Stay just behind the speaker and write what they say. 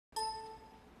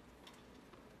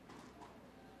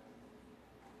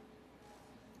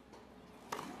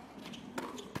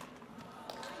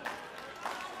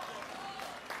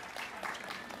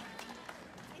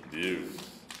Deuce.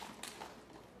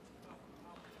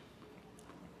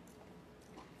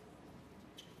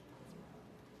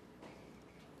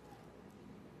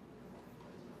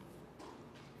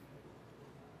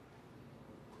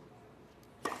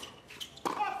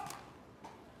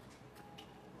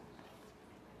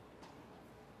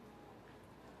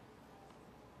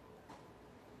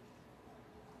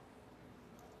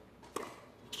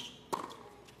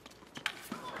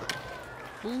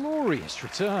 Glorious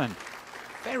return.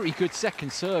 Very good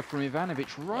second serve from Ivanovic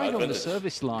right on the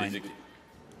service line.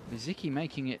 Lisicki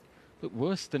making it look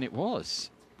worse than it was.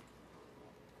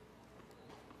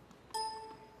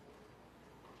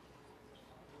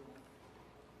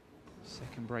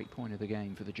 Second break point of the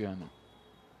game for the German.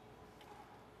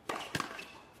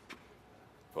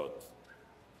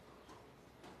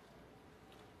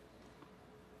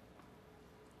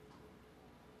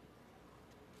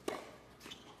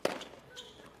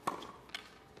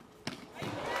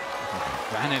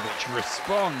 Ivanovic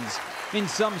responds in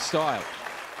some style.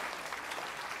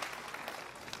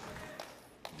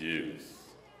 Deuce.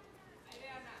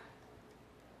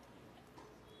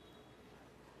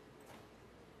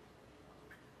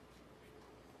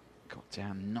 Got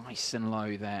down nice and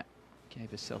low there. Gave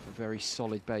herself a very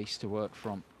solid base to work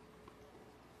from.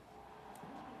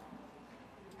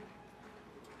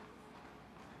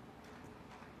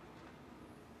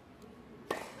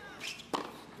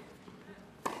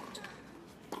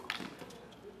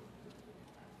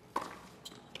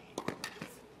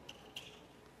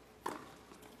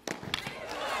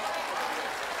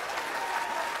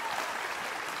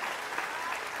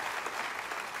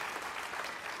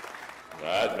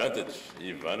 Advantage,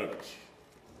 Ivanovic.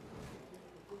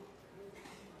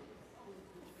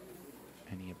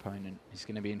 Any opponent is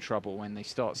going to be in trouble when they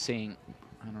start seeing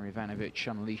Anna Ivanovic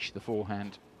unleash the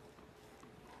forehand.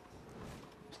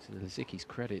 To Lisicki's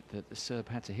credit that the Serb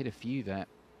had to hit a few there.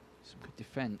 Some good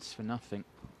defence for nothing.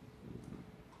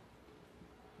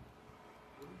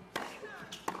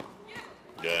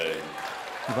 Game.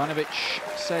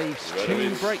 Ivanovic saves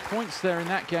 2 break points there in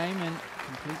that game and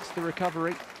completes the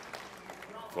recovery.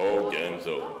 4 games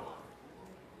over.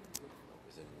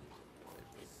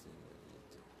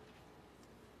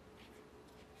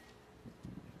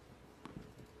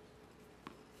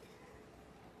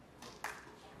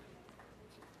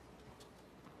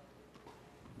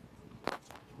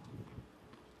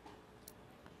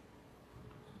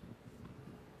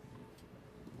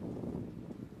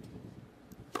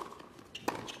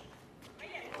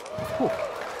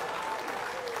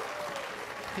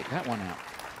 Pick that one out.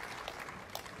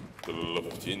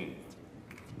 15.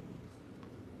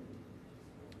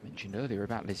 Mentioned earlier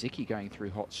about Lisicki going through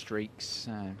hot streaks.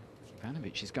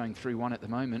 Ivanovic is going through one at the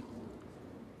moment.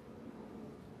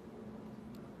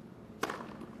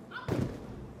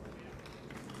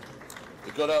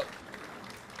 You got out.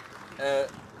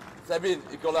 Sabine,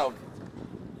 you call out.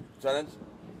 Challenge.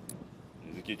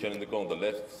 Lisicki challenging the goal on the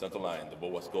left center line. The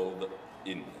ball was called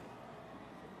in.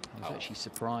 I was actually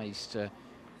surprised.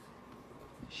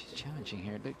 She's challenging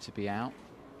here. It looked to be out.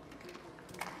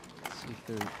 Let's see if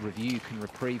the review can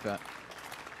reprieve her.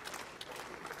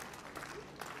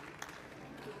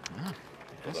 Ah,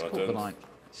 that's caught the line.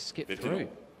 Skipped through.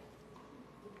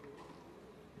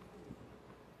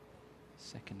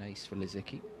 Second ace for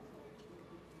Lisicki.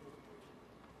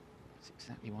 That's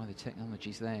exactly why the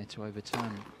technology's there, to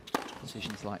overturn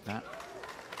decisions like that.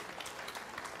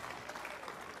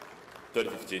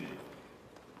 30-15.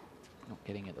 Not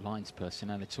getting at the lines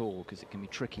personnel at all, because it can be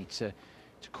tricky to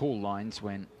call lines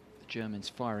when the Germans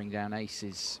firing down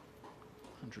aces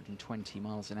 120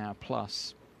 miles an hour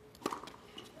plus.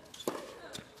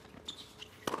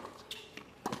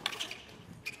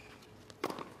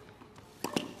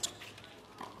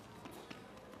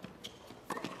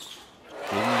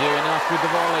 Didn't do enough with the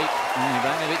volley.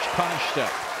 Ivanovic punished her.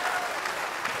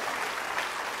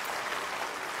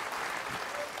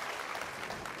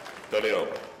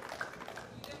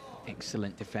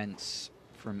 Excellent defence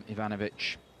from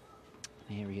Ivanovic,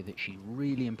 an area that she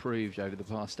really improved over the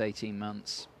past 18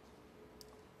 months.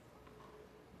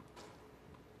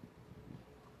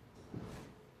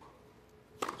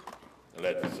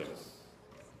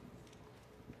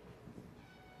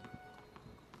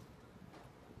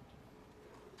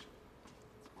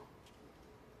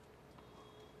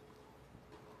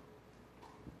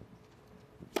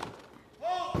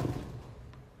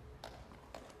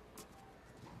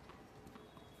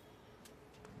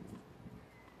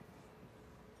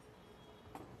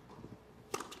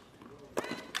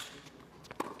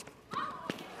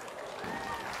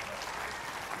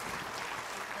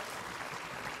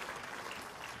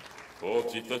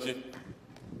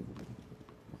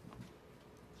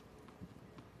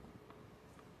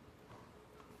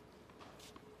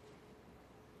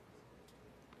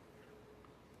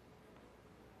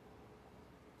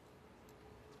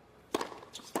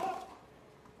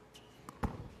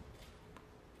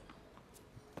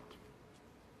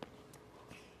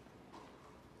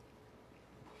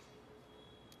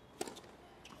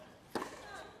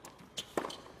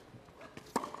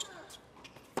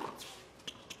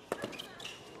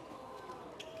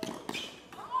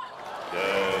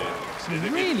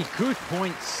 some really good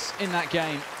points in that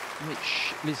game,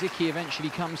 which Lizicki eventually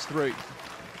comes through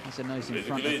as a nose in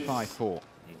front of 5-4.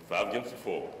 5 games to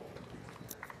 4.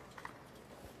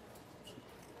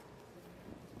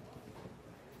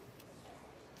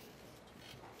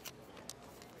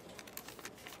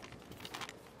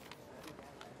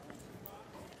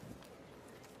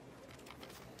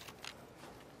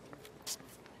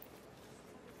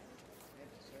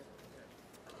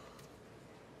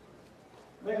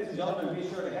 Ladies and gentlemen, be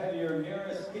sure to head to your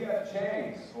nearest P.F.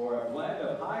 Chang's for a blend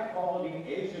of high-quality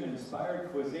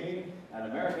Asian-inspired cuisine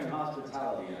and American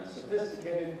hospitality in a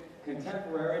sophisticated,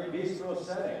 contemporary bistro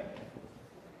setting.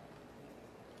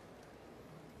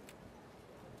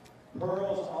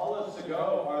 Pearl's Olives to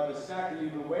Go are the snack that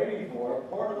you've been waiting for,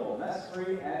 portable,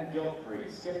 mess-free, and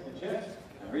guilt-free. Skip the chips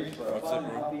and reach for a fun,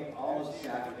 healthy olive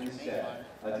snack instead.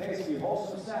 A tasty,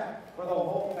 wholesome snack for the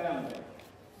whole family.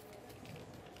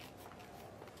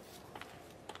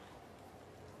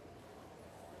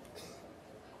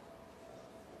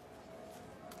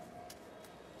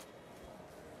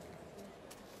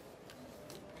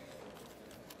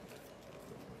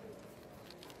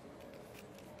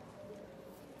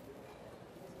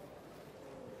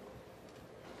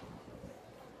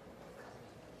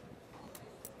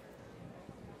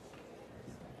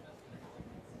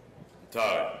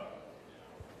 Time.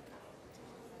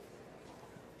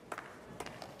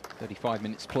 35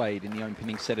 minutes played in the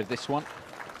opening set of this one.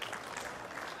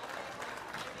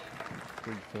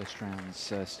 3 first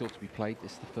rounds still to be played.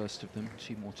 This is the first of them.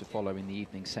 2 more to follow in the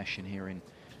evening session here in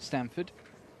Stamford.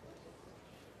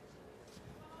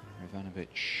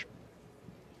 Ivanovic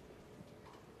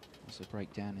was a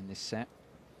breakdown in this set.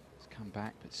 He's come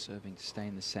back, but serving to stay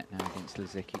in the set now against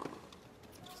Lizicki.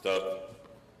 Stop.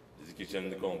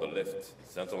 Lizicki on the left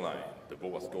center line. The ball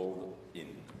was called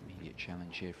in. Immediate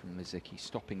challenge here from Lizicki,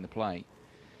 stopping the play.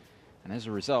 And as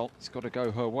a result, it's got to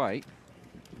go her way.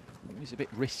 Always a bit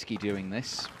risky doing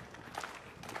this.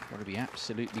 Got to be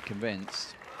absolutely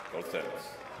convinced. All sets.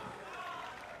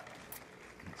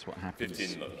 That's what happens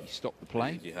 15 if you stop the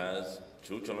play. He has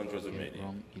 2 challengers remaining.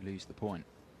 Wrong, you lose the point.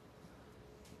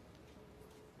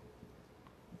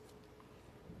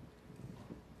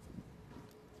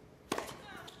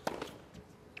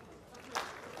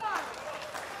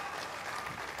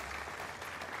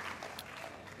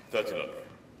 $30.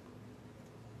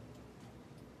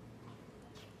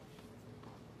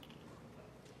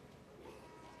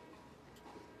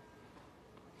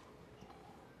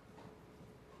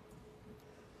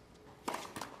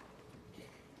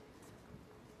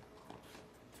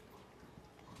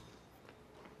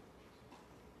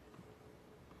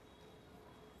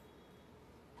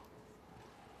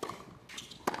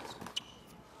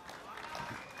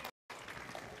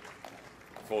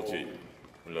 40.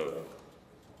 Low.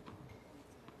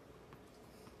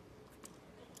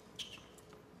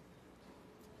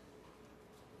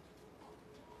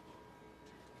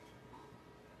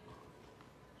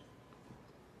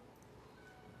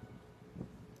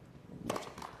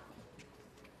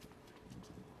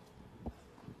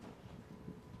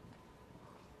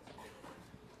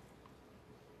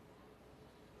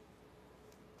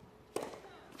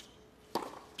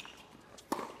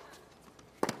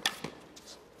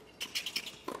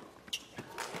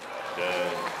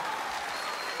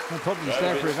 No problems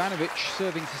there for Ivanovic,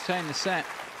 serving to stay in the set.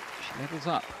 She levels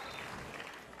up.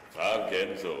 5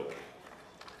 games over.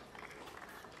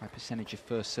 High percentage of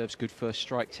first serves, good first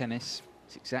strike tennis.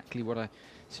 It's exactly what I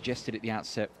suggested at the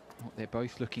outset, what they're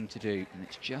both looking to do. And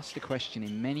it's just a question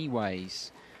in many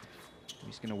ways,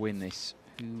 who's going to win this?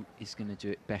 Who is going to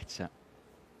do it better?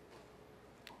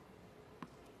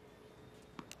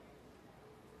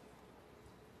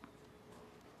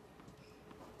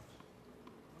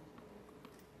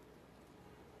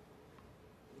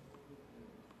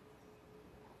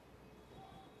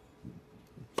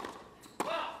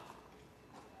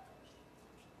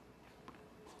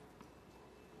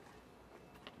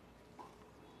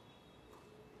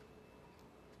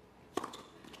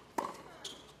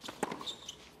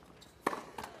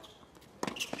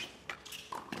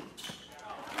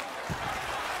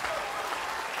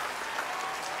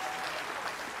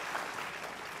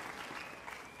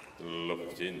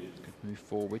 Good move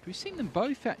forward. We've seen them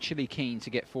both actually keen to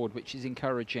get forward, which is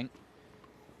encouraging.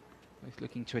 Both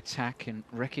looking to attack and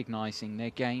recognising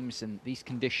their games and these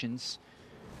conditions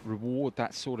reward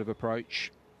that sort of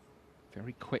approach.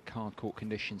 Very quick hard court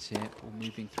conditions here, ball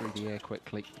moving through the air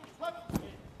quickly.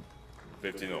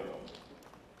 15-0.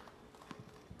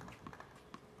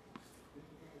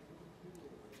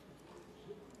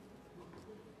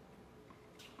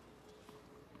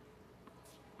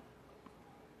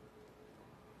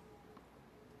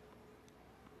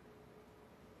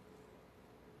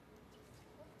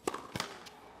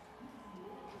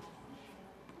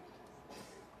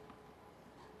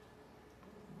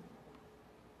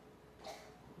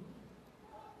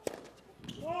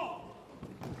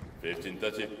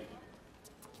 15-30.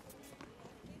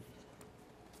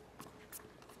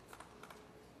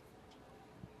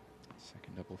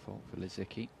 Second double fault for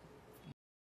Lizicki.